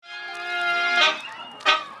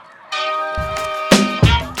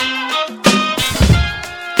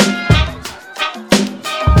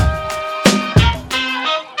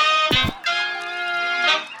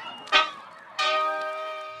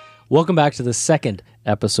Welcome back to the second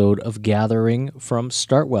episode of Gathering from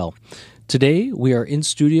Startwell. Today we are in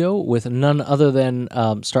studio with none other than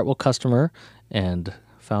Startwell customer and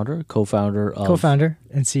co-founder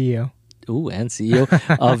and CEO. And CEO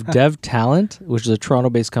of devTalent, which is a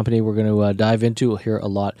Toronto-based company we're going to dive into. We'll hear a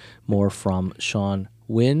lot more from Sean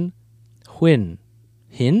Huynh. Huynh.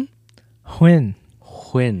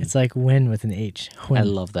 It's like win with an H. Huynh. I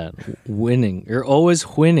love that. Winning. You're always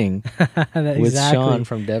winning with Sean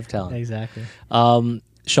from devTalent. Exactly.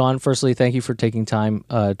 Sean, firstly, thank you for taking time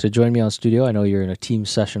to join me on studio. I know you're in a team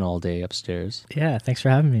session all day upstairs. Yeah, thanks for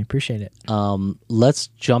having me. Appreciate it. Let's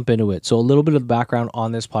jump into it. So a little bit of the background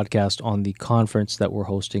on this podcast, on the conference that we're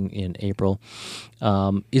hosting in April,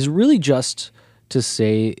 is really just to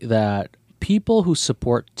say that people who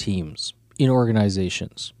support teams in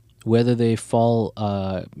organizations, whether they fall,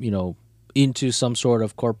 into some sort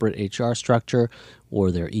of corporate HR structure,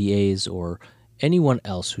 or they're EAs, or anyone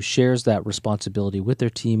else who shares that responsibility with their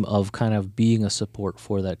team of kind of being a support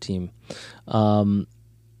for that team,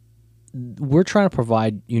 we're trying to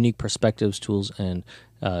provide unique perspectives, tools, and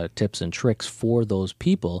tips and tricks for those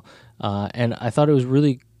people. And I thought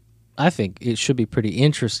I think it should be pretty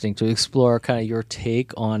interesting to explore kind of your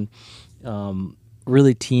take on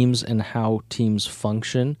really teams and how teams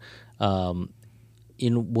function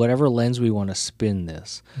in whatever lens we want to spin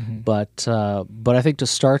this. Mm-hmm. But I think to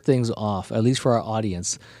start things off, at least for our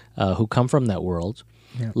audience who come from that world,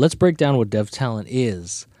 let's break down what devTalent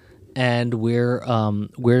is and where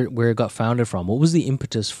it got founded from. What was the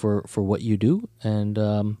impetus for what you do? And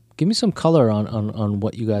give me some color on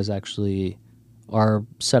what you guys actually are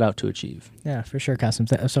set out to achieve. Yeah, for sure, Kasim.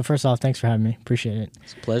 So first off, thanks for having me. Appreciate it.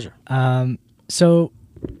 It's a pleasure. So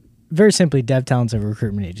very simply, devTalent's a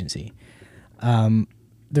recruitment agency.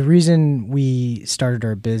 The reason we started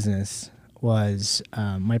our business was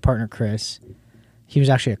my partner, Chris, he was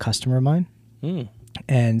actually a customer of mine. Mm.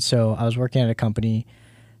 And so I was working at a company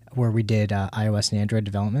where we did iOS and Android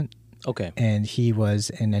development. Okay. And he was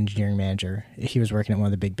an engineering manager. He was working at one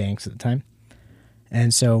of the big banks at the time.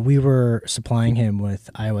 And so we were supplying him with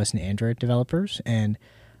iOS and Android developers. And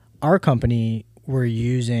our company were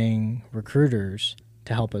using recruiters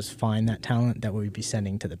to help us find that talent that we'd be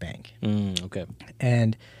sending to the bank. Okay.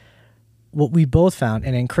 And what we both found,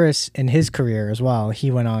 and then Chris, in his career as well, he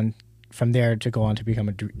went on from there to go on to become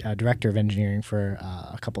a director of engineering for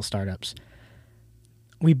a couple startups.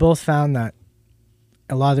 We both found that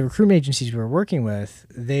a lot of the recruitment agencies we were working with,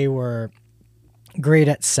 they were great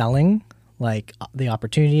at selling, like the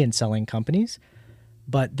opportunity and selling companies,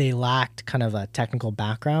 but they lacked kind of a technical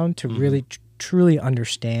background to really truly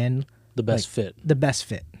understand the best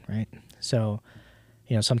fit, right? So,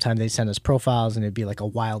 sometimes they send us profiles and it'd be like a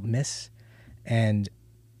wild miss, and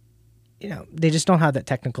they just don't have that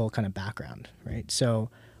technical kind of background, right?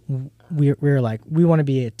 So we were like, we want to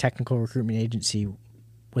be a technical recruitment agency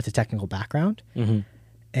with a technical background,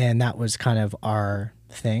 and that was kind of our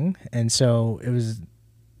thing. And so it was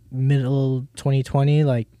middle 2020,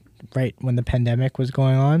 like right when the pandemic was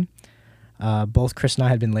going on. Both Chris and I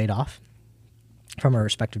had been laid off from our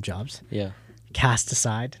respective jobs. Yeah. Cast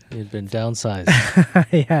aside. You'd been downsized.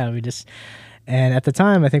 Yeah, and at the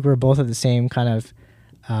time, I think we were both at the same kind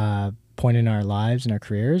of point in our lives and our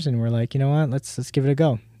careers, and we're like, you know what, let's give it a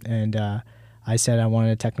go. And I said I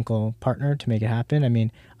wanted a technical partner to make it happen. I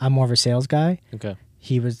mean, I'm more of a sales guy. Okay.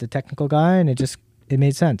 He was the technical guy, and it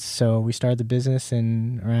made sense. So we started the business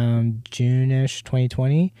in around June-ish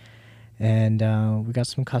 2020, and we got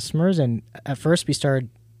some customers. And at first, we started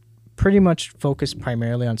pretty much focused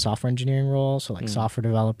primarily on software engineering roles, so like software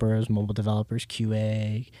developers, mobile developers,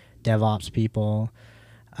 QA, DevOps people.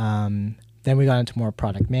 Then we got into more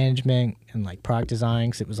product management and like product design,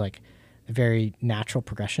 because it was like a very natural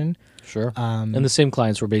progression. Sure. And the same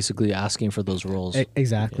clients were basically asking for those roles.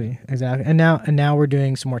 Exactly. And now we're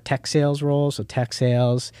doing some more tech sales roles, so tech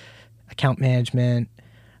sales, account management,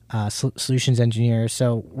 solutions engineers.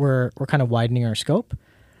 So we're kind of widening our scope.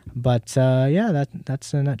 But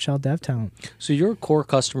that's in a nutshell devTalent. So your core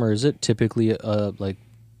customer, is it typically are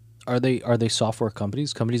they software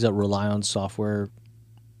companies that rely on software,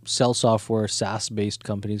 sell software, SaaS-based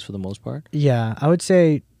companies for the most part? Yeah, I would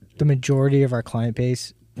say the majority of our client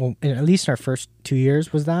base, well, at least in our first 2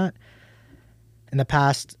 years, was that. In the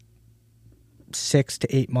past 6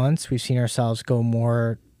 to 8 months, we've seen ourselves go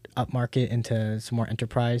more upmarket into some more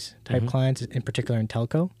enterprise type clients, in particular in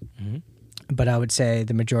telco. Mm-hmm. But I would say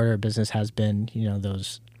the majority of our business has been,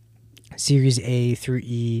 those Series A through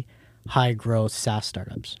E, high growth SaaS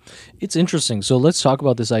startups. It's interesting. So let's talk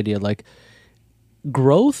about this idea, like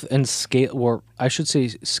growth and scale, or I should say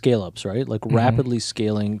scale ups, right? Like rapidly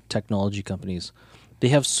scaling technology companies. they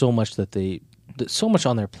have so much so much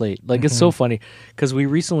on their plate. Like it's so funny because we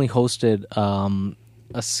recently hosted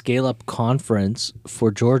a scale up conference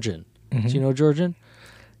for Georgian. Do you know Georgian?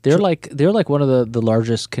 They're like one of the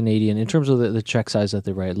largest Canadian, in terms of the check size that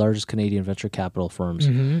they write, largest Canadian venture capital firms.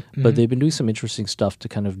 But they've been doing some interesting stuff to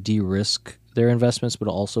kind of de-risk their investments, but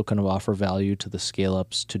also kind of offer value to the scale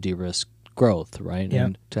ups to de-risk growth, right? Yeah.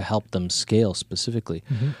 And to help them scale specifically.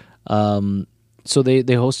 So they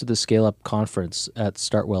hosted the scale up conference at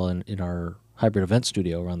Startwell in our hybrid event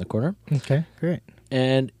studio around the corner. Okay, great.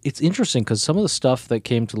 And it's interesting because some of the stuff that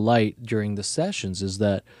came to light during the sessions is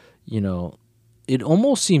that, it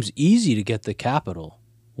almost seems easy to get the capital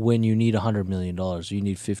when you need $100 million, or you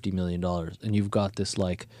need $50 million, and you've got this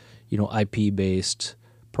IP-based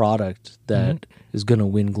product that is going to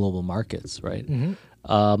win global markets, right?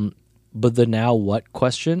 But the now what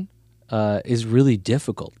question is really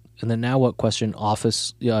difficult. And the now what question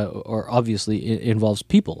obviously involves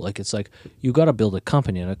people. Like it's like you got to build a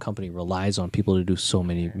company, and a company relies on people to do so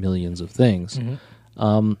many millions of things.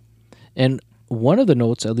 And one of the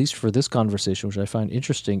notes, at least for this conversation, which I find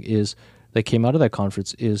interesting, is that came out of that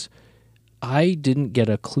conference is I didn't get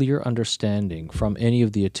a clear understanding from any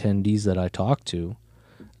of the attendees that I talked to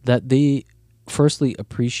that they firstly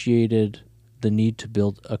appreciated the need to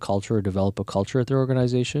build a culture or develop a culture at their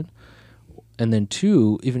organization. And then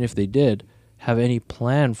two, even if they did, have any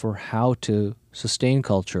plan for how to sustain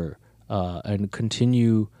culture and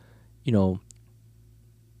continue,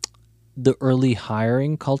 the early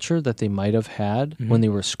hiring culture that they might have had when they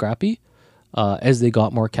were scrappy as they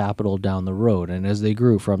got more capital down the road. And as they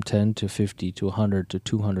grew from 10 to 50 to 100 to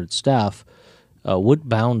 200 staff, would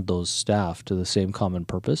bound those staff to the same common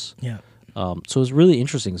purpose. Yeah. So it's really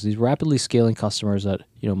interesting. So these rapidly scaling customers that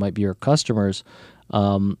might be your customers,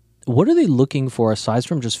 what are they looking for aside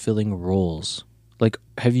from just filling roles? Like,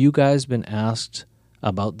 have you guys been asked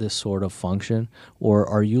about this sort of function, or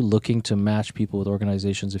are you looking to match people with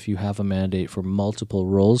organizations if you have a mandate for multiple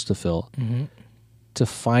roles to fill to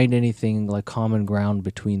find anything like common ground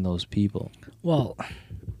between those people? Well,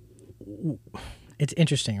 it's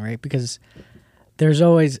interesting, right? Because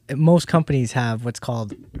most companies have what's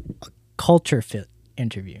called a culture fit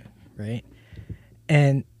interview, right?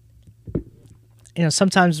 And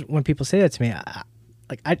sometimes when people say that to me,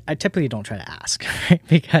 I typically don't try to ask, right?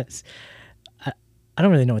 Because I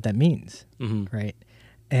don't really know what that means, right?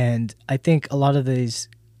 And I think a lot of these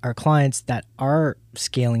are clients that are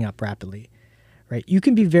scaling up rapidly, right? You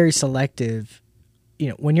can be very selective.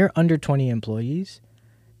 When you're under 20 employees,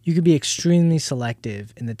 you can be extremely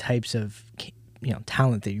selective in the types of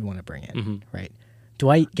talent that you want to bring in, right? Do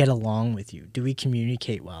I get along with you? Do we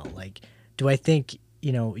communicate well? Like, do I think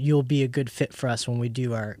you'll be a good fit for us when we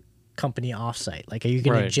do our company offsite? Like, are you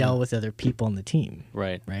going to gel with other people on the team?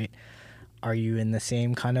 Right. Are you in the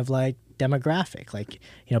same kind of demographic? Like,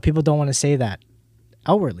 people don't want to say that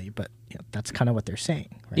outwardly, but that's kind of what they're saying.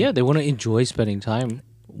 Right? Yeah, they want to enjoy spending time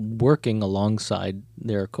working alongside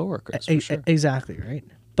their coworkers. For sure. Exactly, right.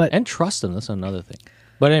 And trust them. That's another thing.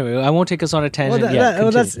 But anyway, I won't take us on a tangent.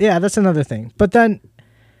 That's another thing. But then,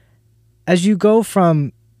 as you go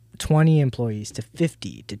from 20 employees to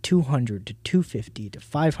 50 to 200 to 250 to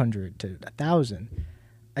 500 to 1,000,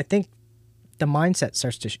 I think the mindset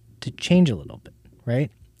starts to change a little bit,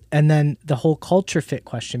 right? And then the whole culture fit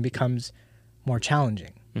question becomes more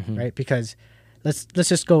challenging, right? Because let's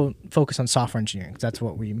just go focus on software engineering, because that's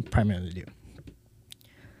what we primarily do.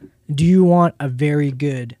 Do you want a very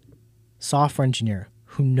good software engineer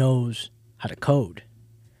who knows how to code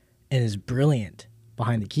and is brilliant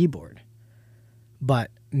behind the keyboard,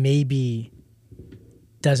 but maybe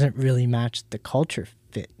doesn't really match the culture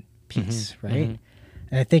fit piece, right?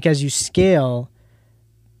 And I think as you scale,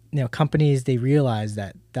 companies, they realize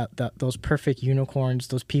that those perfect unicorns,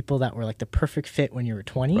 those people that were like the perfect fit when you were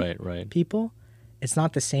 20 people, it's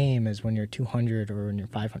not the same as when you're 200 or when you're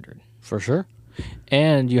 500. For sure.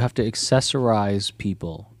 And you have to accessorize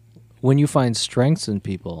people. When you find strengths in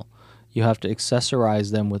people, you have to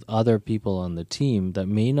accessorize them with other people on the team that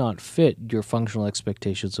may not fit your functional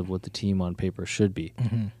expectations of what the team on paper should be.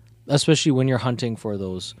 Especially when you're hunting for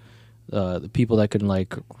those the people that can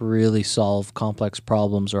really solve complex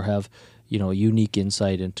problems or have unique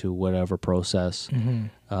insight into whatever process.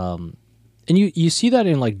 And you see that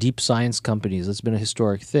in deep science companies. That's been a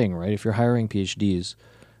historic thing, right? If you're hiring PhDs,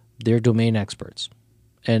 they're domain experts.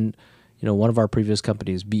 And one of our previous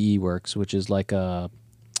companies, BE Works, which is like a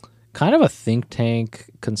kind of a think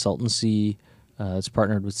tank consultancy that's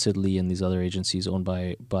partnered with Sidley and these other agencies owned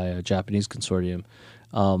by a Japanese consortium.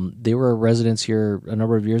 They were residents here a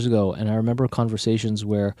number of years ago, and I remember conversations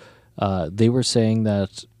where they were saying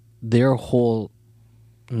that their whole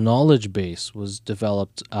knowledge base was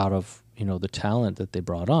developed out of, the talent that they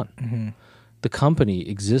brought on. Mm-hmm. The company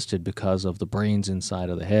existed because of the brains inside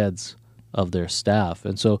of the heads of their staff.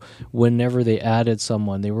 And so whenever they added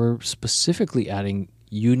someone, they were specifically adding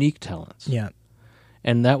unique talents. Yeah.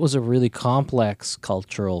 And that was a really complex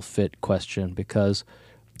cultural fit question because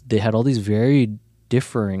they had all these very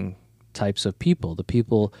differing types of people. The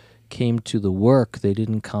people came to the work, they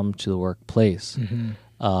didn't come to the workplace.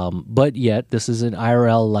 Mm-hmm. But yet, this is an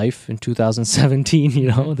IRL life in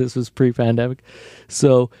 2017, this was pre-pandemic.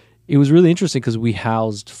 So it was really interesting because we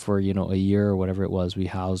housed for, a year or whatever it was, we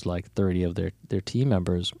housed like 30 of their team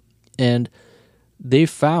members. And they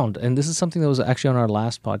found, and this is something that was actually on our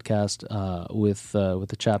last podcast with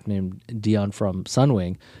a chap named Dion from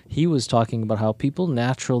Sunwing. He was talking about how people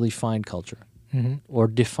naturally find culture or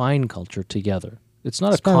define culture together. It's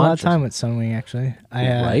not spent a lot of time with Sunwing, actually.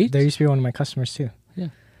 Right? They used to be one of my customers, too. Yeah.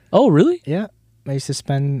 Oh, really? Yeah. I used to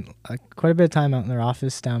spend quite a bit of time out in their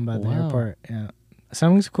office down by the airport. Yeah.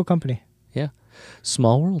 Sunwing's a cool company. Yeah.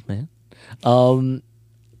 Small world, man.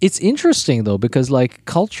 It's interesting, though, because,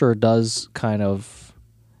 culture does kind of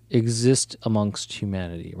exist amongst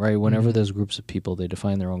humanity, right? Whenever there's groups of people, they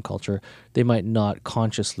define their own culture. They might not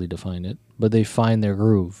consciously define it, but they find their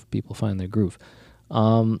groove. People find their groove.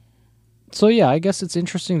 So, yeah, I guess it's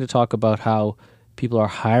interesting to talk about how people are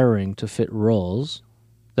hiring to fit roles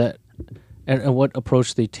and what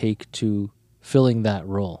approach they take to filling that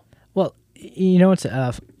role. Well, it's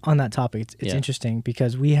on that topic, it's interesting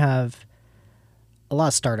because we have a lot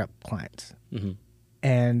of startup clients. Mm-hmm.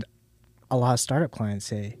 And a lot of startup clients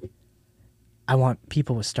say, I want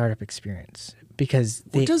people with startup experience because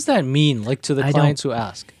what does that mean, to the clients who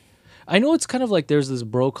ask? I know it's kind of like there's this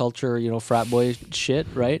bro culture, frat boy shit,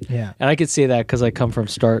 right? Yeah. And I could say that because I come from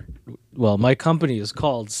my company is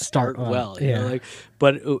called Start Well.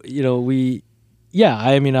 But I've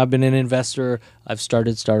been an investor. I've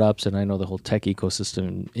started startups and I know the whole tech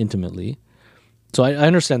ecosystem intimately. So I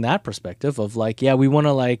understand that perspective of we want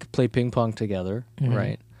to play ping pong together,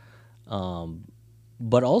 right?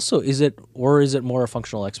 But also, is it more a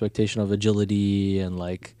functional expectation of agility and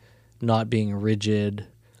not being rigid?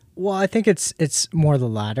 Well, I think it's more the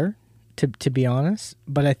latter, to be honest.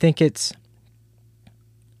 But I think it's,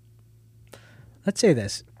 let's say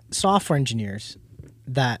this, software engineers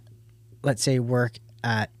that, let's say, work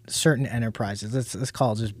at certain enterprises. Let's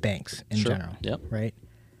call it just banks in general, right?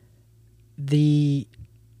 The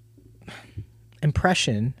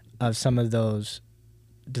impression of some of those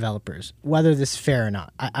developers, whether this is fair or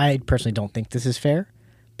not, I personally don't think this is fair,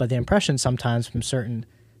 but the impression sometimes from certain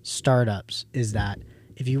startups is that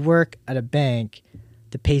if you work at a bank,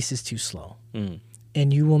 the pace is too slow,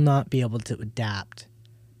 and you will not be able to adapt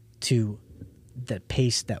to the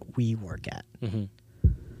pace that we work at,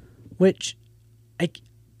 which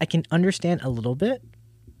I can understand a little bit,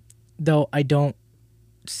 though I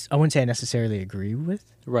wouldn't say I necessarily agree with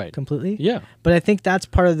completely. Yeah. But I think that's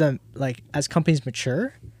part of the, as companies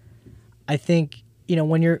mature, I think,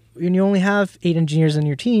 when you only have 8 engineers on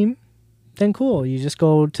your team, then cool. You just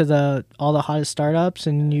go to all the hottest startups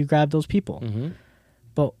and you grab those people. Mm-hmm.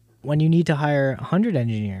 But when you need to hire 100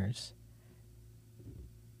 engineers,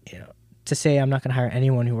 to say I'm not going to hire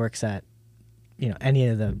anyone who works at, any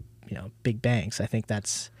of the, big banks, I think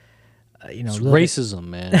that's, it's racism,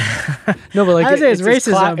 man. No, but I would say it's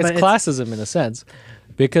racism. It's classism in a sense,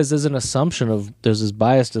 because there's this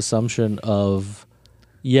biased assumption of,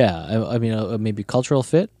 maybe cultural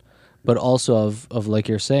fit, but also of like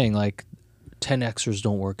you're saying, 10Xers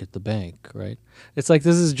don't work at the bank, right? It's this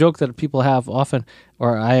is a joke that people have often,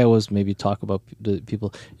 or I always maybe talk about the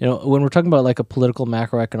people, when we're talking about a political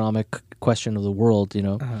macroeconomic question of the world,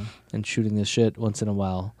 and shooting this shit once in a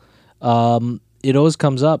while. It always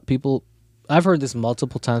comes up. I've heard this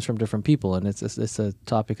multiple times from different people, and it's a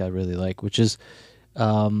topic I really like, which is,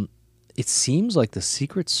 it seems like the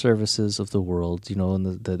secret services of the world,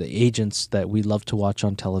 and the agents that we love to watch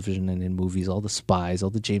on television and in movies, all the spies,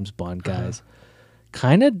 all the James Bond guys,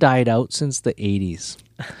 kind of died out since the 80s,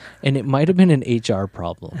 and it might have been an HR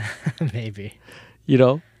problem. Maybe.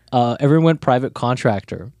 Everyone went private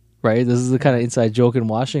contractor. Right, this is the kind of inside joke in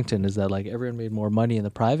Washington, is that everyone made more money in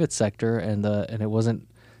the private sector, and it wasn't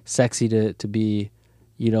sexy to be,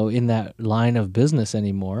 in that line of business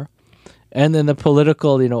anymore. And then the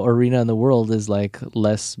political, arena in the world is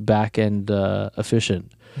less back end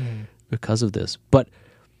efficient because of this. But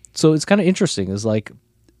so it's kind of interesting. Is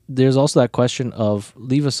there's also that question of,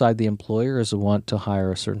 leave aside the employers who want to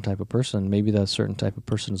hire a certain type of person. Maybe that certain type of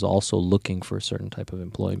person is also looking for a certain type of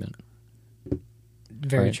employment.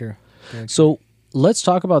 Very right? true. So let's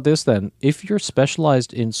talk about this then. If you're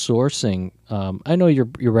specialized in sourcing, I know you're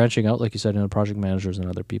branching out, like you said, into project managers and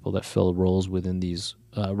other people that fill roles within these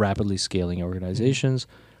rapidly scaling organizations,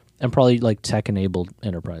 and probably like tech-enabled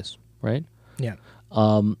enterprise, right? Yeah.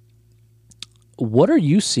 What are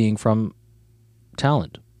you seeing from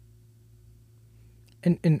talent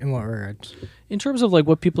In what regards? in terms of like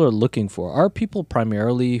what people are looking for? Are people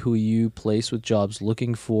primarily who you place with jobs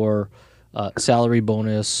looking for salary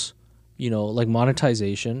bonus, like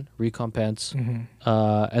monetization, recompense,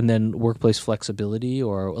 and then workplace flexibility,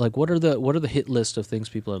 or like what are the hit list of things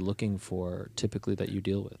people are looking for typically that you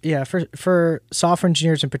deal with? Yeah, for software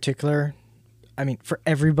engineers in particular, I mean, for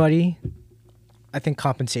everybody, I think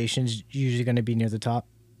compensation is usually going to be near the top,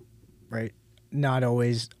 right? Not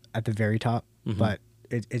always at the very top, but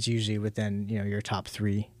it's usually within your top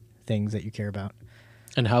 3 things that you care about.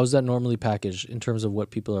 And how is that normally packaged in terms of what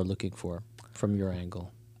people are looking for from your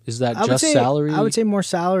angle? Is that I would just say, salary? I would say more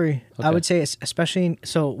salary. Okay. I would say especially,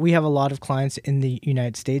 so we have a lot of clients in the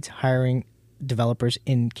United States hiring developers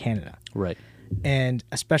in Canada. Right. And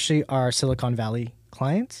especially our Silicon Valley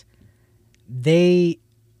clients, they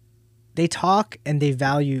talk and they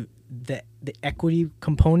value the equity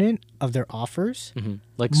component of their offers.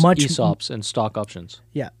 Like much ESOPs and stock options.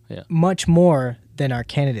 Yeah. Yeah. Much more than our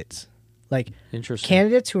candidates. Like Interesting.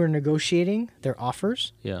 candidates who are negotiating their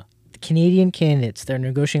offers, Yeah. the Canadian candidates, they're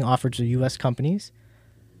negotiating offers with U.S. companies.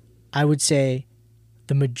 I would say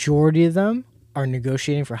the majority of them are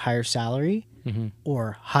negotiating for higher salary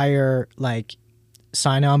or higher like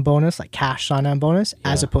sign-on bonus, like cash sign-on bonus,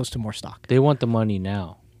 as opposed to more stock. They want the money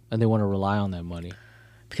now, and they want to rely on that money.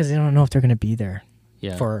 Because they don't know if they're going to be there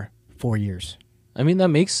Yeah. for 4 years. I mean, that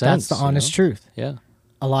makes sense. That's the honest truth. Yeah.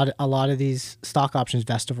 A lot of these stock options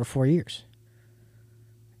vest over 4 years.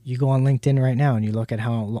 You go on LinkedIn right now and you look at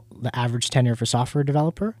how the average tenure for software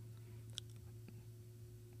developer.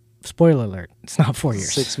 Spoiler alert, it's not 4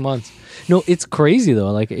 years. 6 months. No, it's crazy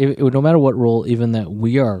though. Like no matter what role, even that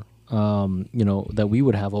we are, that we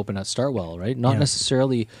would have open at Startwell, right? Not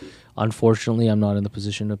necessarily. Unfortunately, I'm not in the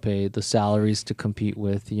position to pay the salaries to compete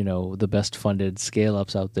with, the best funded scale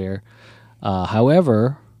ups out there.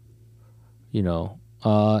 However,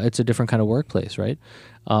 it's a different kind of workplace, right?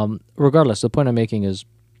 Regardless, the point I'm making is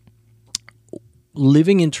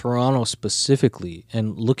living in Toronto specifically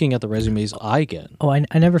and looking at the resumes I get. Oh, I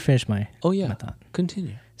never finished my. Oh yeah, my thought.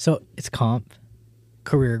 Continue. So it's comp,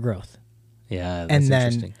 career growth, Yeah, that's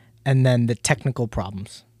interesting. And then the technical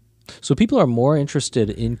problems. So people are more interested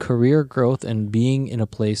in career growth and being in a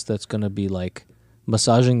place that's going to be like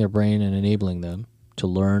massaging their brain and enabling them to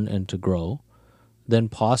learn and to grow than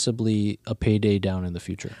possibly a payday down in the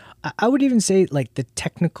future. I would even say like the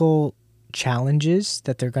technical challenges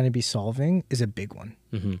that they're going to be solving is a big one,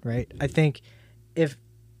 right? I think if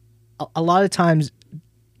a lot of times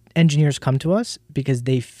engineers come to us because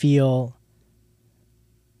they feel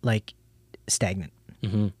like stagnant.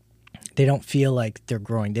 They don't feel like they're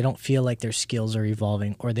growing. They don't feel like their skills are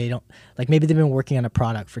evolving, or they don't like maybe they've been working on a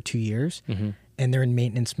product for 2 years and they're in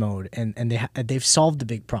maintenance mode and they've solved the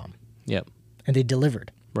big problem. Yep. And they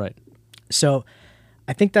delivered. Right. So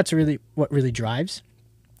I think that's really what really drives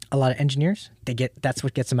a lot of engineers. That's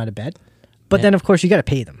what gets them out of bed. But then of course you got to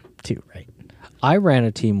pay them too, right? I ran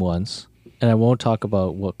a team once, and I won't talk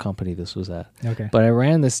about what company this was at. Okay. But I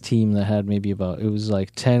ran this team that had maybe it was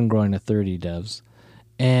like 10 growing to 30 devs.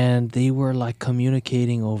 And they were like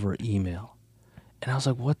communicating over email, and I was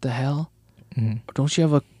like, "What the hell? Don't you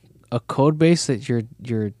have a code base that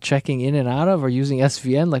you're checking in and out of, or using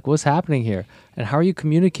SVN? Like, what's happening here? And how are you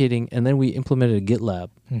communicating?" And then we implemented a GitLab,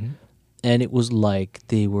 and it was like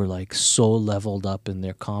they were like so leveled up in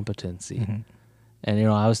their competency. And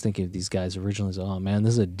I was thinking of these guys originally, oh man,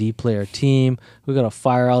 this is a D-player team. We got to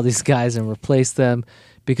fire all these guys and replace them.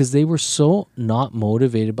 Because they were so not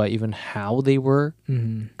motivated by even how they were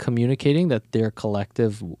communicating that their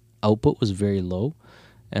collective output was very low.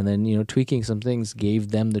 And then, tweaking some things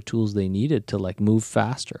gave them the tools they needed to like move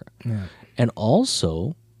faster. Yeah. And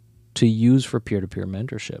also to use for peer-to-peer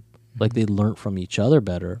mentorship. Like they learned from each other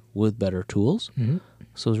better with better tools.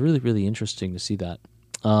 So it was really, really interesting to see that.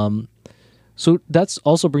 So that's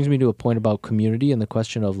also brings me to a point about community and the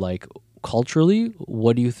question of like, culturally,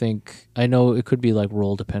 what do you think? I know it could be like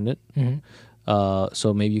role dependent.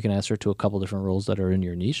 So maybe you can answer to a couple different roles that are in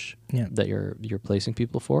your niche that you're placing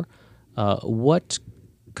people for. What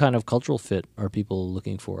kind of cultural fit are people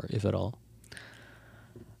looking for, if at all?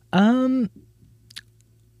 I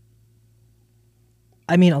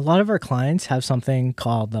mean, a lot of our clients have something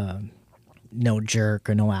called no jerk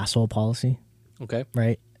or no asshole policy. Okay.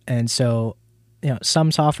 Right. And so,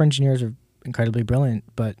 some software engineers are incredibly brilliant,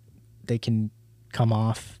 but they can come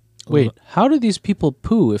off. Wait, how do these people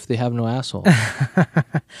poo if they have no asshole?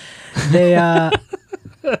 They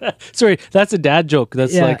Sorry, that's a dad joke.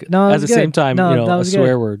 That's Yeah, like no, that at was the same good. time, No, you know, that a was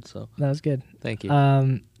swear good. word. So that was good. thank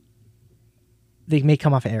you. They may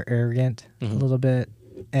come off arrogant a little bit,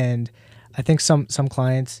 and I think some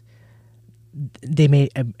clients, they may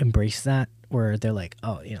embrace that, where they're like,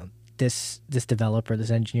 oh, you know, this developer,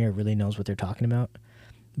 this engineer really knows what they're talking about.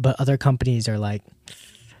 But other companies are like,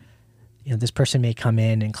 you know, this person may come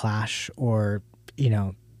in and clash, or, you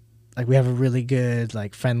know, like we have a really good,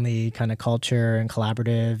 like, friendly kind of culture and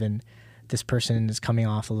collaborative, and this person is coming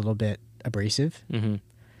off a little bit abrasive. Mm-hmm.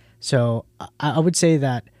 So I would say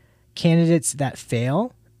that candidates that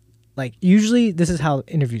fail, like, usually this is how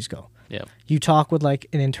interviews go. Yeah. You talk with like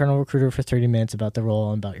an internal recruiter for 30 minutes about the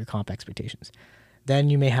role and about your comp expectations. Then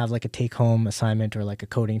you may have like a take-home assignment or like a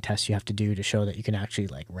coding test you have to do to show that you can actually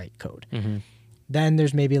like write code. Mm-hmm. Then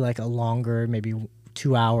there's maybe like a longer, maybe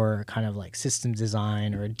 2-hour kind of like systems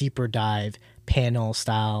design or a deeper dive panel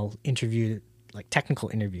style interview, like technical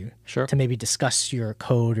interview, Sure. to maybe discuss your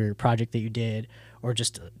code or your project that you did, or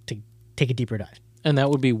just to take a deeper dive. And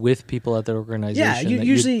that would be with people at the organization. Yeah, that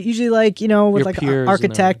usually like, you know, with your like peers an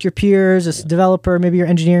architect, your peers, a developer, maybe your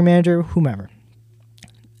engineering manager, whomever.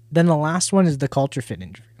 Then the last one is the culture fit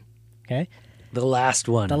interview. Okay? the last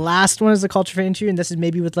one. The last one is the culture fit interview, and this is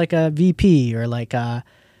maybe with like a VP or like a,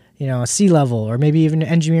 you know, a C-level, or maybe even an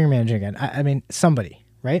engineering manager again. I mean, somebody,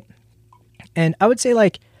 right? And I would say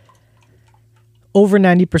like over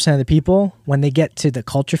 90% of the people, when they get to the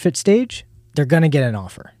culture fit stage, they're going to get an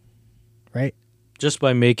offer, right? Just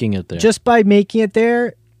by making it there. Just by making it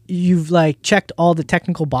there, you've like checked all the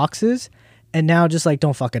technical boxes, and now just like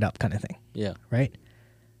don't fuck it up kind of thing. Yeah. Right?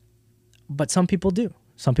 But some people do.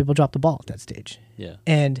 Some people drop the ball at that stage. Yeah.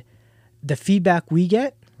 And the feedback we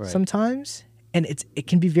get Right. sometimes, and it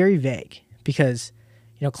can be very vague, because,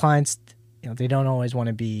 you know, clients, you know, they don't always want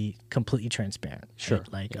to be completely transparent. Sure.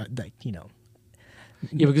 Right? Like, you know,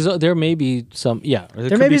 Yeah, because there may be some,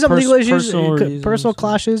 there may be some legal issues, personal personal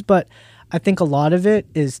clashes, but I think a lot of it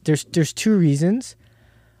is there's two reasons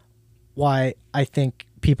why I think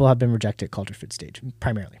people have been rejected at culture fit stage,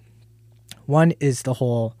 primarily. One is the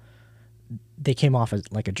whole, they came off as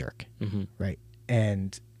like a jerk, right?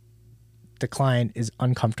 And the client is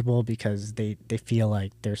uncomfortable because they feel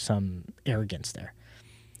like there's some arrogance there.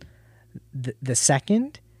 The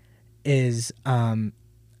second is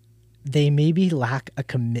they maybe lack a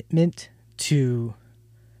commitment to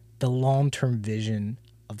the long-term vision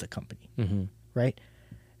of the company, right?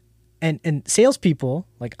 And salespeople,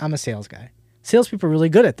 like, I'm a sales guy. Salespeople are really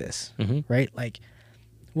good at this, right? Like,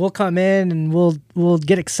 we'll come in and we'll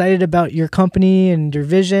get excited about your company and your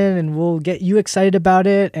vision, and we'll get you excited about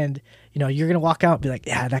it. And, you know, you're going to walk out and be like,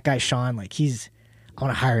 yeah, that guy, Sean, like, I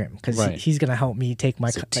want to hire him because Right. he's going to help me take my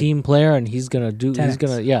He's a team player, and he's gonna do. 10X.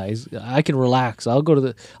 He's gonna. I can relax. I'll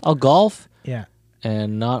golf Yeah.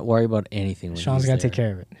 and not worry about anything. When Sean's he's going to take there.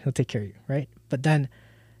 care of it. He'll take care of you, right? But then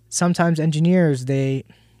sometimes engineers,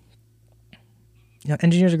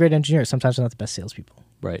 engineers are great engineers. Sometimes they're not the best salespeople.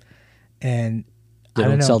 Right. And They I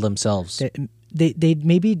don't know, sell themselves. They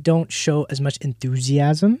maybe don't show as much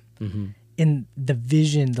enthusiasm Mm-hmm. in the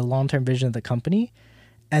vision, the long-term vision of the company.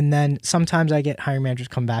 And then sometimes I get hiring managers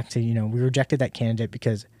come back to, you know, we rejected that candidate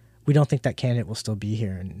because we don't think that candidate will still be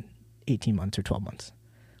here in 18 months or 12 months.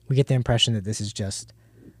 We get the impression that this is just,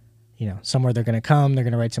 you know, somewhere they're going to come, they're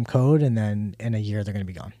going to write some code, and then in a year they're going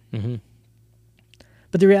to be gone. Mm-hmm.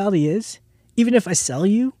 But the reality is, even if I sell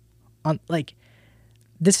you on, like,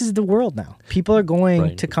 this is the world now. People are going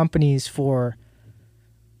Right. to companies for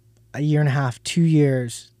a year and a half, 2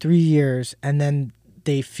 years, 3 years, and then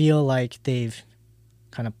they feel like they've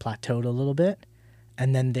kind of plateaued a little bit,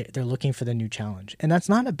 and then they're looking for the new challenge. And that's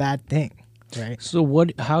not a bad thing, right? So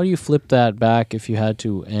how do you flip that back if you had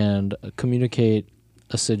to, and communicate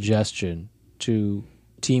a suggestion to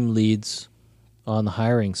team leads on the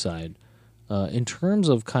hiring side in terms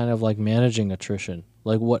of kind of like managing attrition?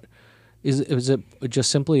 Like, what is it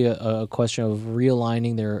just simply a question of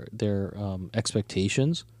realigning their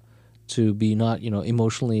expectations to be not, you know,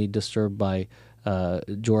 emotionally disturbed by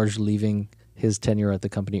George leaving his tenure at the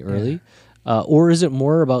company early? Or is it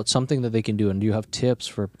more about something that they can do? And do you have tips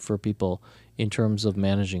for people in terms of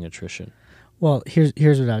managing attrition? Well,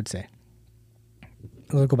 here's what I would say.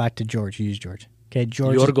 We'll go back to George. You use George. Okay,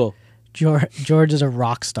 Yorgo. George is a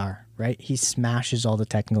rock star, right? He smashes all the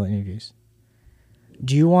technical interviews.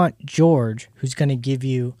 Do you want George, who's going to give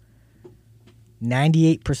you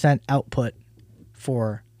 98% output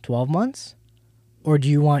for 12 months? Or do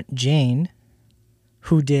you want Jane,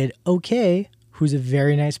 who did okay, who's a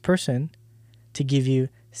very nice person, to give you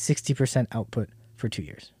 60% output for 2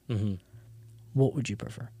 years. Mm-hmm. What would you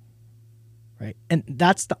prefer? Right? And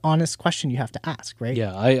that's the honest question you have to ask, right?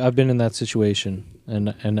 Yeah, I've been in that situation,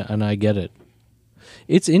 and I get it.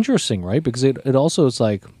 It's interesting, right? Because it also is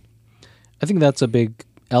like, I think that's a big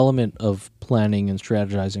element of planning and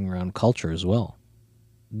strategizing around culture as well.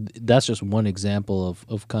 That's just one example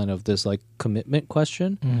of kind of this like commitment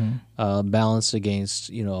question, balanced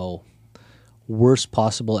against, worst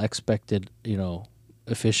possible expected,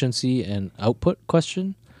 efficiency and output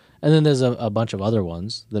question. And then there's a bunch of other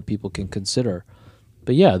ones that people can consider.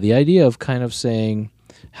 But yeah, the idea of kind of saying,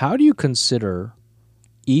 how do you consider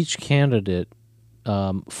each candidate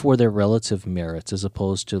for their relative merits as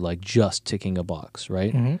opposed to like just ticking a box,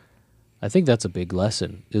 right? Mm-hmm. I think that's a big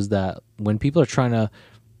lesson, is that when people are trying to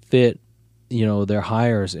fit, their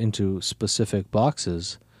hires into specific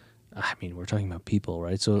boxes, I mean, we're talking about people,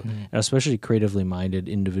 right? So, and especially creatively minded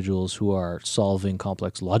individuals who are solving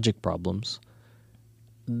complex logic problems,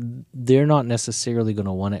 they're not necessarily going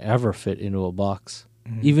to want to ever fit into a box,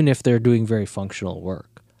 even if they're doing very functional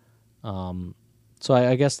work. So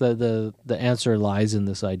I guess the answer lies in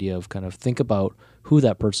this idea of kind of think about who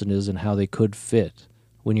that person is and how they could fit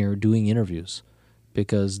when you're doing interviews,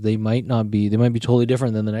 because they might be totally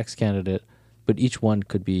different than the next candidate, but each one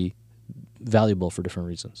could be valuable for different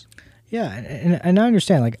reasons. Yeah, and I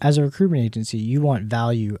understand, like, as a recruitment agency, you want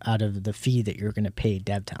value out of the fee that you're going to pay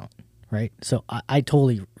devTalent, right? So I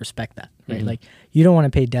totally respect that, right? Mm-hmm. Like, you don't want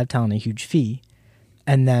to pay devTalent a huge fee,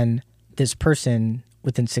 and then this person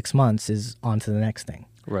within 6 months is on to the next thing.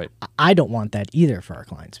 Right. I don't want that either for our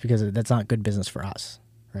clients, because that's not good business for us,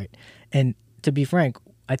 right? And to be frank,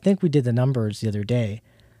 I think we did the numbers the other day.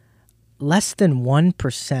 Less than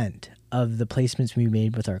 1% of the placements we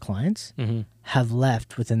made with our clients have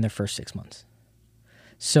left within their first 6 months.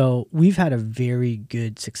 So we've had a very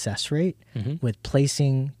good success rate with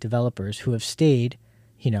placing developers who have stayed,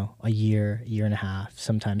 a year and a half,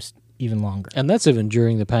 sometimes even longer. And that's even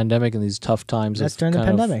during the pandemic and these tough times. That's during the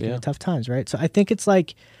pandemic and the tough times, right? So I think it's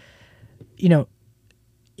like, you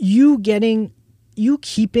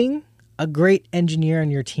keeping a great engineer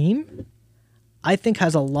on your team, I think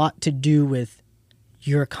has a lot to do with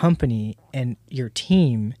your company and your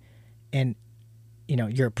team and,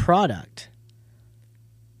 your product,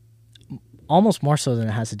 almost more so than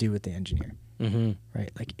it has to do with the engineer,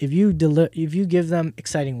 right? Like if you give them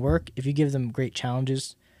exciting work, if you give them great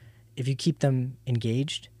challenges, if you keep them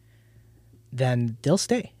engaged, then they'll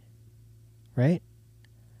stay, right?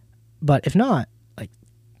 But if not, like,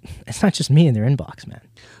 it's not just me in their inbox, man.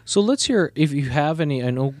 So let's hear if you have any.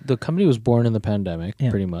 I know the company was born in the pandemic,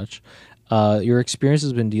 pretty much. Your experience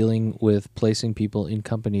has been dealing with placing people in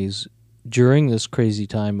companies during this crazy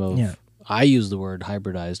time of. Yeah. I use the word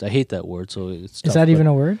hybridized. I hate that word. So it's tough, is that even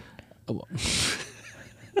a word? No.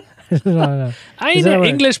 I ain't an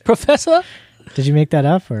English professor. Did you make that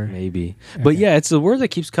up, or maybe? Okay. But yeah, it's the word that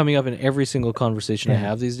keeps coming up in every single conversation I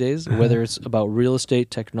have these days. Whether it's about real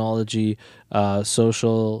estate, technology,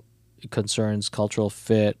 social concerns, cultural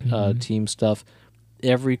fit, team stuff.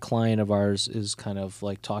 Every client of ours is kind of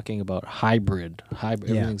like talking about hybrid.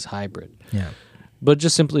 Everything's hybrid. Yeah. But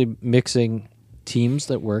just simply mixing teams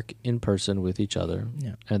that work in person with each other,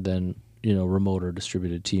 and then remote or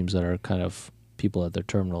distributed teams that are kind of people at their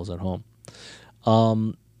terminals at home.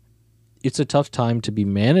 It's a tough time to be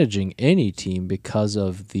managing any team because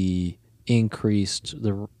of the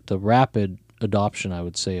the rapid adoption, I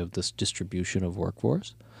would say, of this distribution of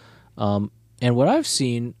workforce. And what I've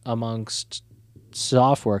seen amongst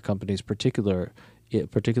software companies, particularly,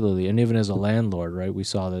 and even as a landlord, right, we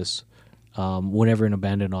saw this whenever in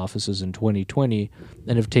abandoned offices in 2020,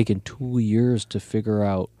 and have taken 2 years to figure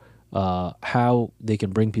out how they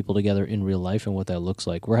can bring people together in real life and what that looks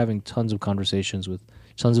like. We're having tons of conversations with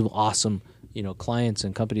tons of awesome, clients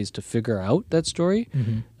and companies to figure out that story,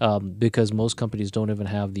 because most companies don't even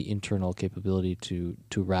have the internal capability to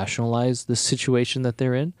rationalize the situation that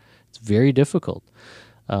they're in. It's very difficult.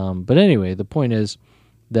 But anyway, the point is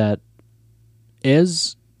that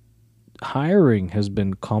as hiring has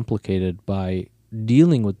been complicated by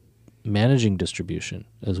dealing with managing distribution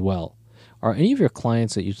as well, are any of your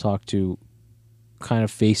clients that you talk to kind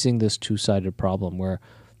of facing this two-sided problem where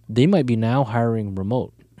they might be now hiring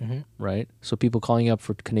remote, right? So people calling up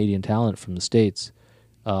for Canadian talent from the States,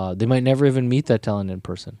 they might never even meet that talent in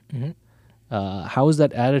person. How is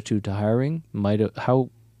that attitude to hiring? How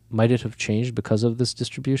might it have changed because of this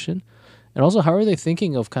distribution? And also, how are they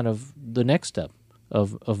thinking of kind of the next step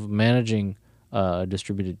of managing a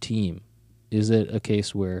distributed team? Is it a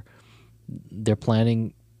case where they're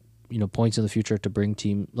planning, points in the future to bring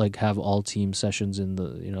have all team sessions in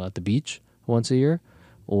the, at the beach once a year?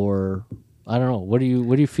 Or I don't know. What are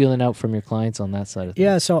you feeling out from your clients on that side of things?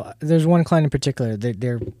 Yeah, so there's one client in particular.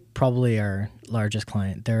 They're probably our largest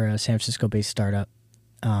client. They're a San Francisco-based startup,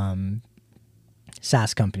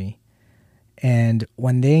 SaaS company. And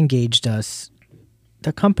when they engaged us,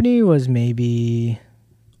 the company was maybe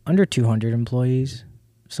under 200 employees,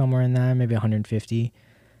 somewhere in there, maybe 150.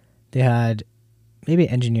 They had maybe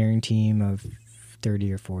an engineering team of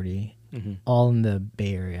 30 or 40, all in the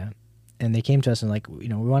Bay Area. And they came to us and like, we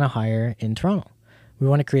want to hire in Toronto. We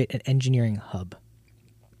want to create an engineering hub.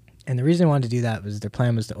 And the reason they wanted to do that was their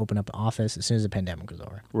plan was to open up an office as soon as the pandemic was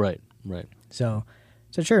over. Right. So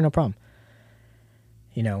sure, no problem.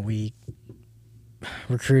 We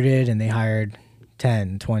recruited and they hired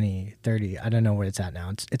 10, 20, 30. I don't know where it's at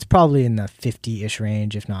now. It's probably in the 50-ish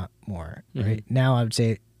range, if not more. Right now, I would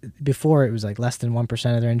say before it was like less than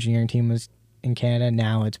 1% of their engineering team was in Canada.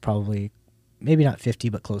 Now it's probably maybe not 50,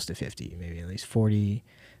 but close to 50, maybe at least 40,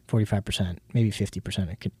 45%, maybe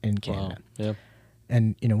 50% in Canada. Wow. Yeah.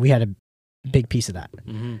 And, we had a big piece of that.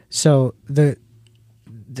 So the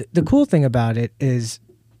cool thing about it is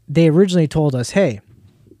they originally told us, hey,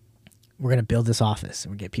 we're going to build this office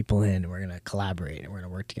and we're going to get people in and we're going to collaborate and we're going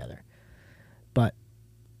to work together. But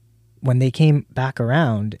when they came back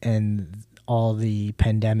around and all the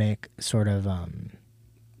pandemic sort of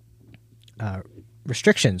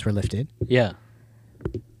restrictions were lifted,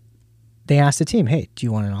 they asked the team, hey, do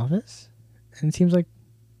you want an office? And it seems like,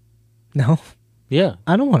 no. Yeah.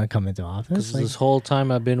 I don't want to come into office. Because this whole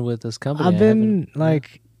time I've been with this company, I've been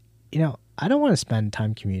I don't want to spend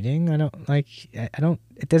time commuting.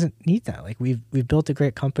 It doesn't need that. Like we've built a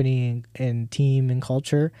great company and team and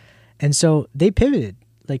culture. And so they pivoted.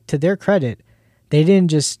 Like to their credit, they didn't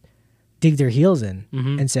just dig their heels in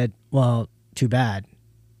and said, well, too bad.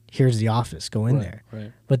 Here's the office. Go in there.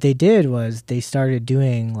 Right. What they did was they started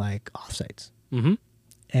doing like offsites.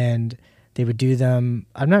 And they would do them,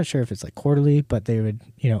 I'm not sure if it's like quarterly, but they would,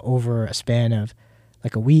 over a span of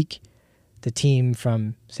like a week, the team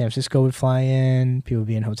from San Francisco would fly in, people would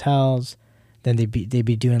be in hotels, then they'd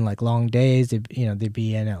be doing like long days, they'd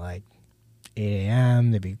be in at like 8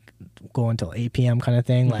 a.m., they'd be going until 8 p.m. kind of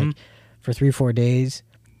thing, like for 3-4 days.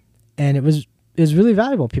 And it was really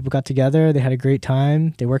valuable. People got together, they had a great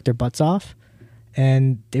time, they worked their butts off,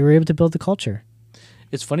 and they were able to build the culture.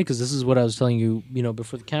 It's funny because this is what I was telling you,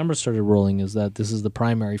 before the camera started rolling, is that this is the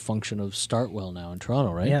primary function of Startwell now in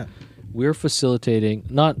Toronto, right? Yeah. We're facilitating,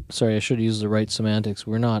 I should use the right semantics.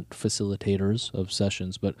 We're not facilitators of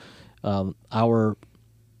sessions, but our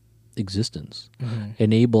existence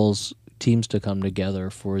enables teams to come together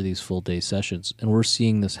for these full day sessions. And we're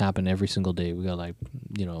seeing this happen every single day. We got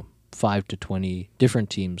 5 to 20 different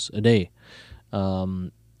teams a day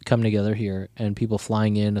come together here, and people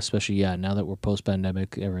flying in, especially, now that we're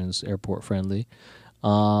post-pandemic, everyone's airport friendly,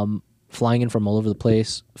 flying in from all over the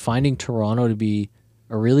place, finding Toronto to be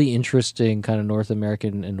a really interesting kind of North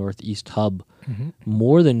American and Northeast hub,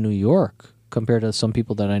 more than New York, compared to some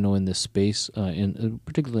people that I know in this space,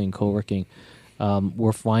 particularly in co-working.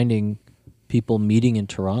 We're finding people meeting in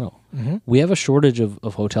Toronto. We have a shortage of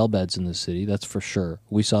hotel beds in the city, that's for sure.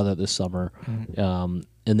 We saw that this summer. And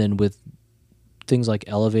then with things like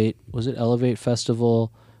Elevate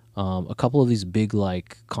Festival, a couple of these big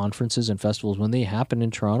like conferences and festivals, when they happen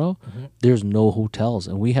in Toronto, there's no hotels,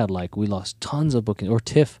 and we lost tons of bookings. Or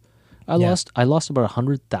TIFF, I lost about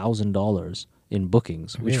 $100,000 in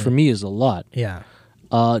bookings, which for me is a lot. Yeah,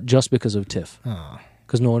 just because of TIFF,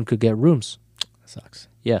 because no one could get rooms. That sucks.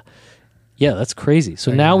 Yeah, that's crazy.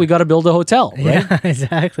 So now we got to build a hotel, right? Yeah,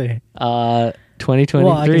 exactly. 2023.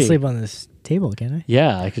 Well, I can sleep on this table, can I?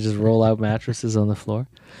 Yeah, I could just roll out mattresses on the floor.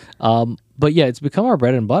 But yeah, it's become our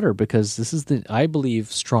bread and butter, because I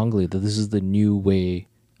believe strongly that this is the new way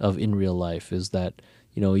of in real life, is that,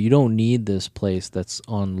 you don't need this place that's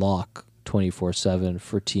on lock 24/7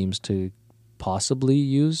 for teams to possibly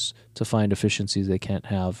use to find efficiencies they can't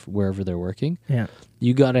have wherever they're working. Yeah.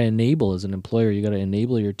 You got to enable, as an employer, you got to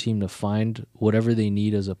enable your team to find whatever they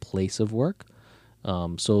need as a place of work.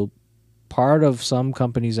 So part of some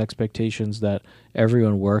companies' expectations that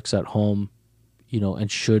everyone works at home,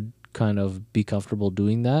 and should kind of be comfortable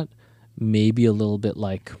doing that, may be a little bit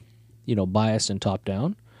like, biased and top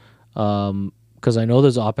down. Because I know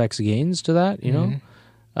there's OpEx gains to that,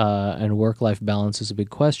 and work-life balance is a big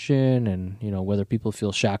question, and, whether people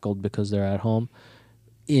feel shackled because they're at home.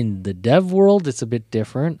 In the dev world, it's a bit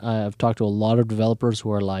different. I've talked to a lot of developers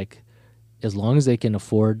who are like, as long as they can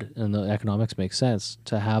afford, and the economics make sense,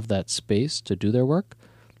 to have that space to do their work,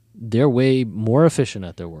 they're way more efficient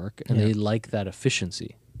at their work, and they like that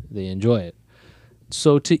efficiency. They enjoy it.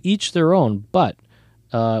 So to each their own, but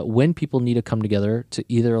when people need to come together to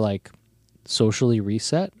either like socially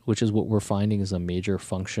reset, which is what we're finding is a major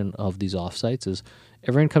function of these offsites, is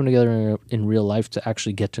everyone come together in real life to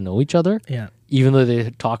actually get to know each other, even though they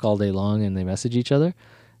talk all day long and they message each other,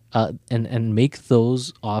 and make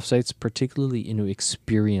those offsites particularly into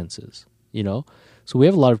experiences, you know? So we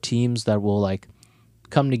have a lot of teams that will like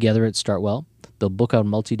come together at Startwell. They'll book out a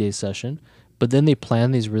multi-day session, but then they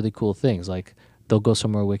plan these really cool things. Like they'll go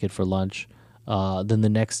somewhere wicked for lunch. Then the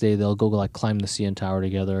next day they'll go like climb the CN Tower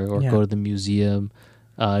together or go to the museum.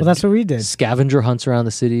 Well, that's what we did. Scavenger hunts around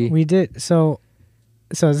the city. We did. So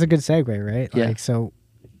it's a good segue, right? Yeah. Like, so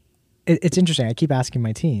it's interesting. I keep asking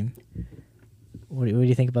my team, what do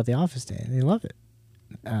you think about the office day? And they love it.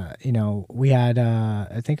 You know, we had,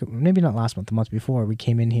 I think maybe not last month, the month before, we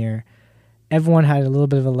came in here. Everyone had a little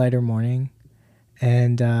bit of a lighter morning.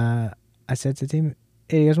 And I said to the team,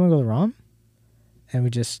 hey, you guys want to go to the ROM? And we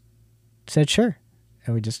just said, sure.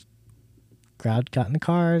 And we just got in the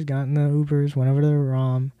cars, got in the Ubers, went over to the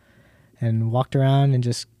ROM, and walked around and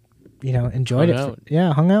just, you know, enjoyed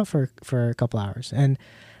hung out for a couple hours. And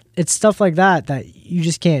it's stuff like that you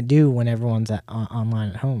just can't do when everyone's online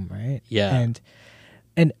at home, right? Yeah.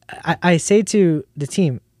 And I say to the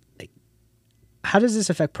team, like, how does this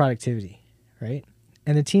affect productivity, right?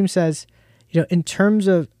 And the team says, you know, in terms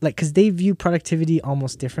of, like, because they view productivity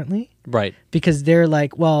almost differently. Right. Because they're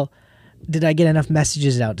like, well, did I get enough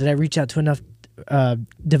messages out? Did I reach out to enough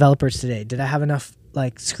developers today? Did I have enough,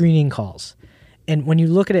 like, screening calls? And when you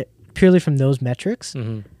look at it purely from those metrics,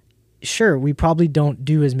 sure, we probably don't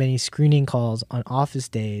do as many screening calls on office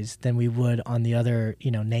days than we would on the other,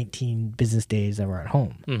 you know, 19 business days that we're at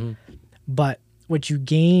home. But what you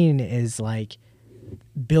gain is, like,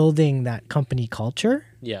 building that company culture.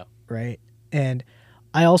 Yeah. Right. And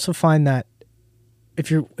I also find that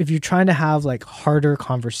if you're trying to have like harder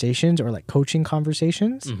conversations or like coaching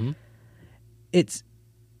conversations, it's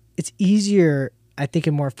easier, I think,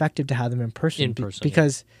 and more effective to have them in person.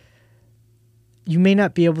 Because you may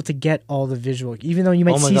not be able to get all the visual, even though you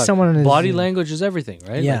might see someone on a body Zoom. language is everything,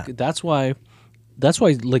 right? Yeah. Like, that's why,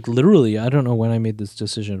 like, literally, I don't know when I made this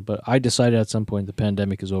decision, but I decided at some point the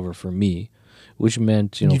pandemic is over for me, which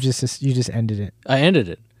meant, you know, you just ended it. I ended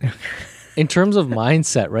it. In terms of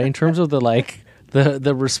mindset, right? In terms of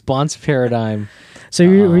the response paradigm. So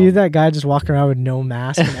were you that guy just walking around with no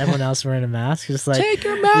mask and everyone else wearing a mask? Just like, take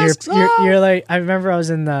your masks off! You're like, I remember I was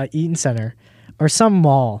in the Eaton Center or some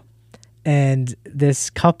mall, and this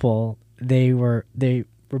couple, they were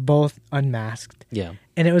both unmasked. Yeah.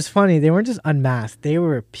 And it was funny. They weren't just unmasked. They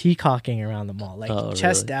were peacocking around the mall, like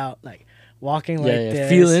chest out, like walking like this.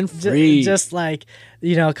 Feeling free. Just like,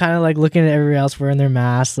 you know, kind of like looking at everybody else wearing their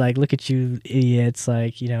masks. Like, look at you idiots.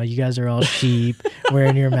 Like, you know, you guys are all sheep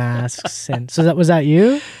wearing your masks. And so was that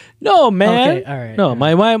you? No, man. Okay, all right. No, all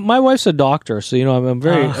right. My wife's a doctor, so, you know, I'm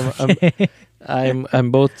very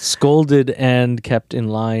I'm both scolded and kept in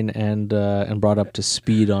line and brought up to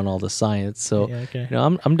speed on all the science. So, you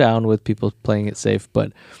know, I'm down with people playing it safe.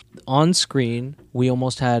 But on screen, we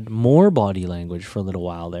almost had more body language for a little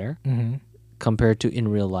while there compared to in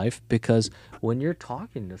real life, because when you're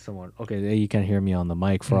talking to someone, okay, you can hear me on the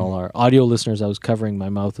mic. For all our audio listeners, I was covering my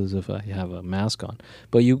mouth as if I have a mask on.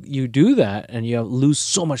 But you do that and you lose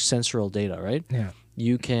so much sensorial data, right? Yeah.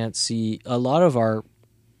 You can't see the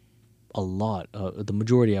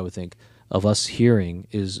majority, I would think, of us hearing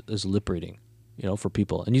is lip reading, you know, for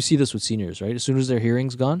people. And you see this with seniors, right? As soon as their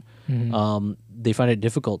hearing's gone, they find it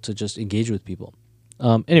difficult to just engage with people.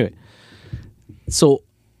 Anyway, so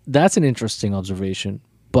that's an interesting observation.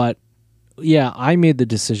 But yeah, I made the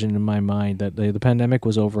decision in my mind that the pandemic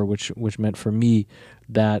was over, which meant for me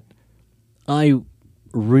that I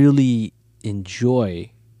really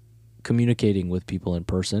enjoy communicating with people in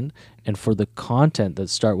person, and for the content that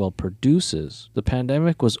Startwell produces, the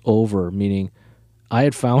pandemic was over, meaning I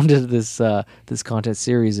had founded this content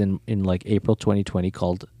series in like April 2020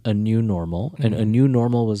 called A New Normal, and A New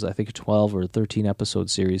Normal was, I think, a 12 or 13 episode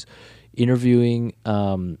series interviewing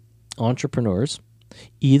entrepreneurs,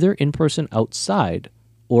 either in person outside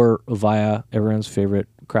or via everyone's favorite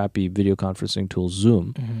crappy video conferencing tool,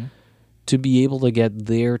 Zoom, to be able to get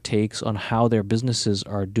their takes on how their businesses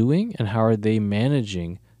are doing and how are they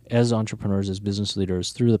managing as entrepreneurs, as business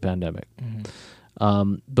leaders through the pandemic.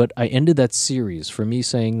 But I ended that series. For me,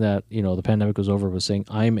 saying that, you know, the pandemic was over was saying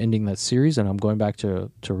I'm ending that series and I'm going back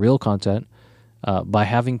to real content by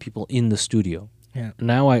having people in the studio. Yeah.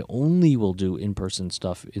 Now I only will do in-person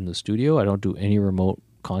stuff in the studio. I don't do any remote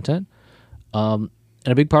content.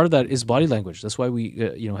 And a big part of that is body language. That's why we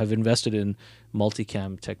have invested in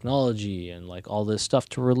multicam technology and like all this stuff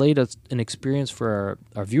to relate an experience for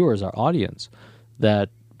our viewers, our audience, that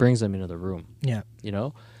brings them into the room. Yeah. You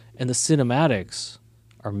know? and the cinematics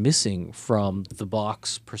are missing from the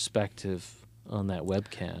box perspective on that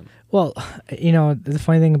webcam. Well, the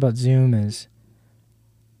funny thing about Zoom is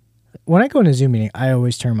when I go into a Zoom meeting, I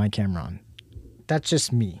always turn my camera on. That's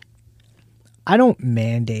just me. I don't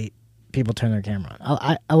mandate people turn their camera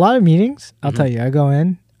on. A lot of meetings, I'll tell you, I go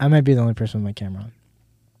in, I might be the only person with my camera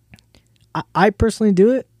on. I personally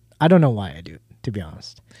do it. I don't know why I do it, to be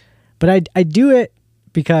honest. But I do it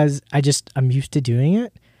because I'm used to doing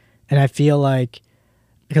it. And I feel like,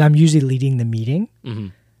 because I'm usually leading the meeting,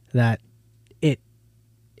 that it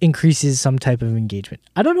increases some type of engagement.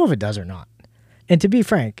 I don't know if it does or not. And to be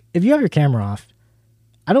frank, if you have your camera off,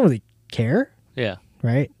 I don't really care. Yeah.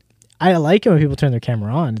 Right? I like it when people turn their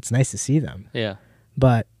camera on. It's nice to see them. Yeah.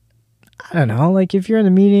 But I don't know, like if you're in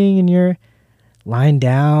a meeting and you're lying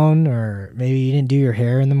down, or maybe you didn't do your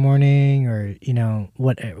hair in the morning, or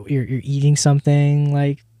you're eating something,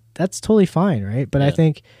 like that's totally fine, right? But I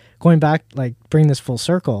think going back, like bring this full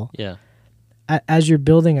circle. Yeah. As you're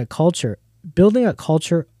building a culture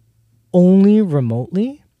only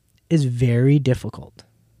remotely is very difficult,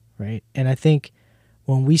 right? And I think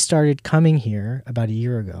when we started coming here about a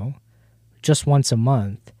year ago, just once a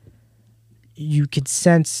month, you could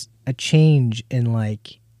sense a change in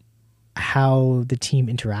like how the team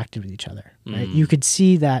interacted with each other, right? You could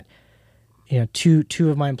see that, two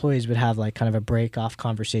of my employees would have like kind of a break off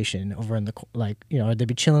conversation over in the, they'd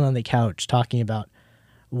be chilling on the couch talking about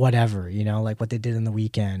whatever, like what they did in the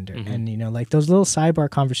weekend, and like those little sidebar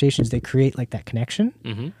conversations, they create like that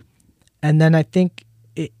connection. And then I think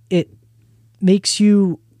it makes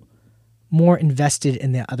you more invested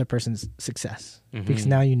in the other person's success, because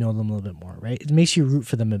now you know them a little bit more, right? It makes you root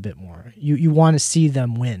for them a bit more. You want to see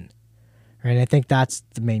them win, right? I think that's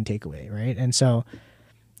the main takeaway, right? And so,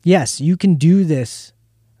 yes, you can do this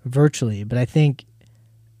virtually, but I think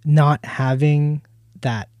not having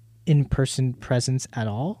that in-person presence at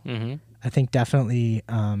all, I think definitely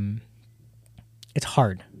it's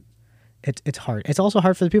hard. It's hard. It's also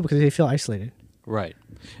hard for the people because they feel isolated. Right.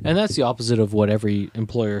 And that's the opposite of what every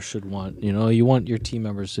employer should want. You want your team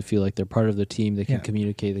members to feel like they're part of the team. They can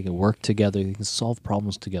communicate. They can work together. They can solve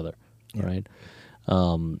problems together. Right.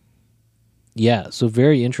 So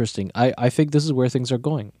very interesting. I think this is where things are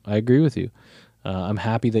going. I agree with you. I'm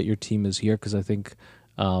happy that your team is here, because I think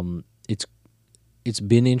it's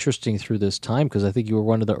been interesting through this time, because I think you were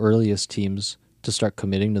one of the earliest teams to start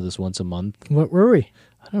committing to this once a month. What were we?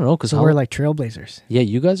 I don't know, because we're like trailblazers. Yeah,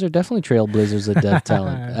 you guys are definitely trailblazers at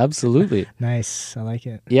devTalent. Absolutely. Nice. I like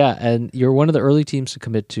it. Yeah, and you're one of the early teams to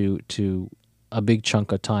commit to a big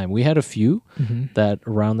chunk of time. We had a few that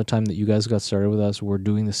around the time that you guys got started with us were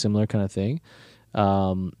doing the similar kind of thing.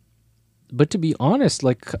 But to be honest,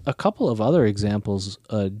 like a couple of other examples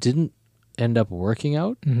didn't end up working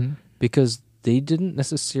out because they didn't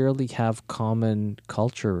necessarily have common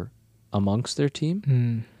culture amongst their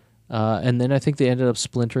team. And then I think they ended up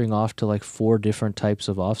splintering off to like 4 different types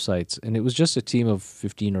of offsites. And it was just a team of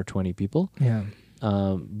 15 or 20 people. Yeah.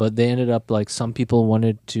 But they ended up like some people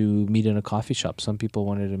wanted to meet in a coffee shop. Some people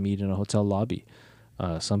wanted to meet in a hotel lobby.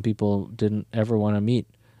 Some people didn't ever want to meet.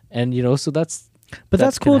 And, so that's... But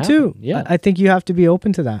that's cool too. Yeah. I think you have to be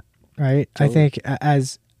open to that, right? Totally. I think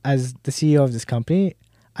as the CEO of this company,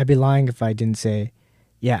 I'd be lying if I didn't say,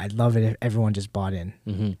 yeah, I'd love it if everyone just bought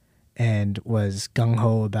in and was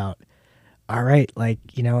gung-ho about, all right, like,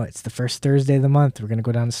 it's the first Thursday of the month. We're going to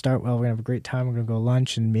go down to Startwell. We're going to have a great time. We're going to go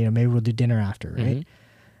lunch, and maybe we'll do dinner after, right?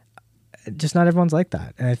 Just not everyone's like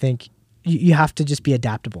that. And I think you have to just be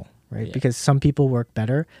adaptable, right? Yeah. Because some people work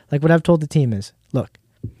better. Like what I've told the team is, look,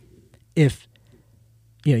 if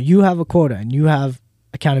you have a quota and you have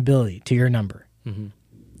accountability to your number,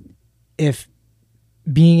 if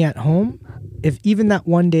being at home, if even that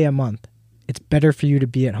one day a month, it's better for you to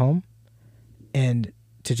be at home and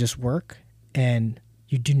to just work, and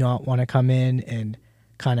you do not want to come in and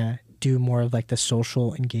kind of do more of like the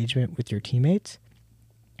social engagement with your teammates,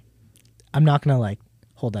 I'm not going to like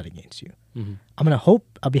hold that against you. I'm going to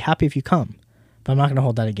hope, I'll be happy if you come, but I'm not going to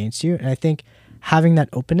hold that against you. And I think having that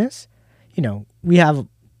openness, we have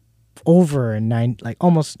over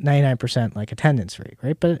almost 99% like attendance rate,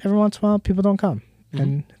 right? But every once in a while people don't come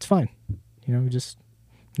and it's fine. We just,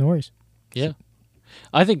 no worries. Yeah.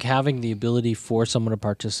 I think having the ability for someone to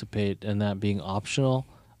participate and that being optional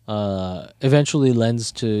eventually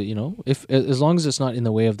lends to, if as long as it's not in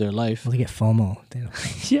the way of their life. Well, they get FOMO. They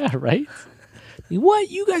don't. Yeah, right? What?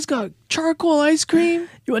 You guys got charcoal ice cream?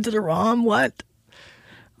 You went to the ROM? What?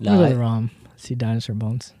 Nah, Go to the ROM. See dinosaur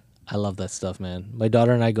bones. I love that stuff, man. My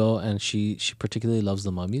daughter and I go, and she particularly loves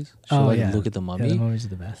the mummies. She'll look at the mummy. Yeah, the mummies are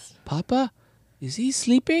the best. Papa, is he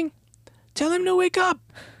sleeping? Tell him to wake up.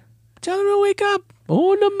 tell her to wake up.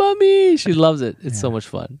 Oh, no, mommy. She loves it. It's so much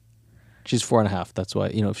fun. She's 4.5. That's why,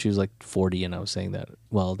 if she was like 40 and I was saying that,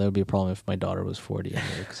 well, that would be a problem if my daughter was 40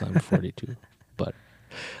 because I'm 42. But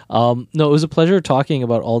no, it was a pleasure talking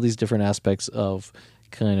about all these different aspects of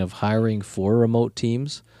kind of hiring for remote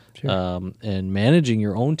teams. Sure. And managing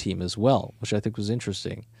your own team as well, which I think was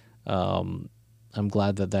interesting. I'm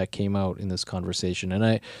glad that came out in this conversation. And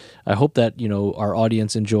I hope that, our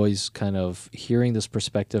audience enjoys kind of hearing this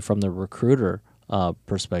perspective from the recruiter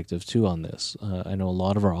perspective too on this. I know a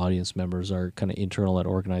lot of our audience members are kind of internal at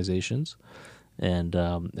organizations and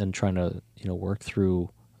trying to, work through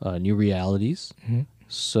new realities. Mm-hmm.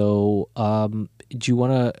 So do you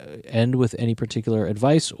want to end with any particular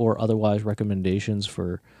advice or otherwise recommendations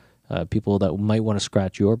for people that might want to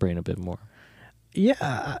scratch your brain a bit more?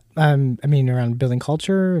 Yeah, I mean, around building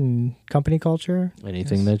culture and company culture.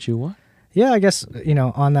 Anything that you want? Yeah, I guess,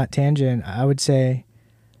 on that tangent, I would say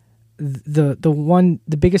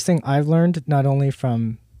the biggest thing I've learned, not only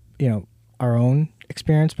from, our own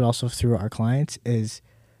experience, but also through our clients, is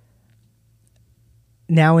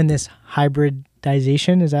now in this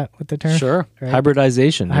hybridization, is that what the term? Sure. Right?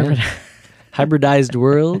 Hybridization. Hybridized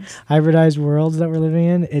worlds. Hybridized worlds that we're living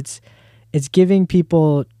in. It's giving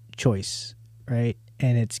people choice, right?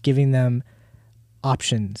 And it's giving them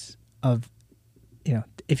options of,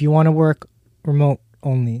 if you want to work remote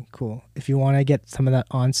only, cool. If you want to get some of that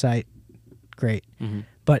on-site, great. Mm-hmm.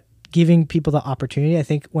 But giving people the opportunity, I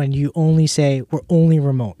think when you only say we're only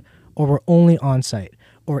remote or we're only on-site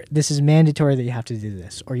or this is mandatory that you have to do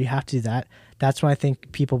this or you have to do that, that's when I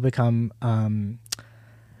think people become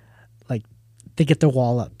like they get their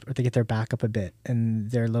wall up or they get their back up a bit and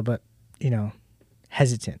they're a little bit,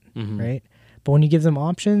 hesitant, mm-hmm. right? But when you give them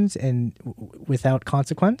options and without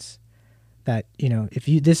consequence, that, if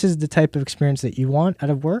this is the type of experience that you want out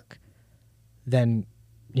of work, then,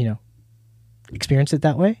 experience it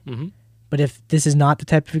that way. Mm-hmm. But if this is not the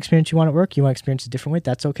type of experience you want at work, you want to experience it a different way,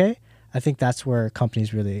 that's okay. I think that's where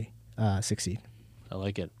companies really succeed. I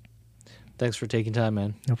like it. Thanks for taking time,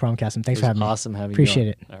 man. No problem, Kasim. Thanks for having me. Awesome having you. Appreciate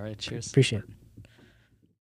it. All right, cheers. Appreciate it.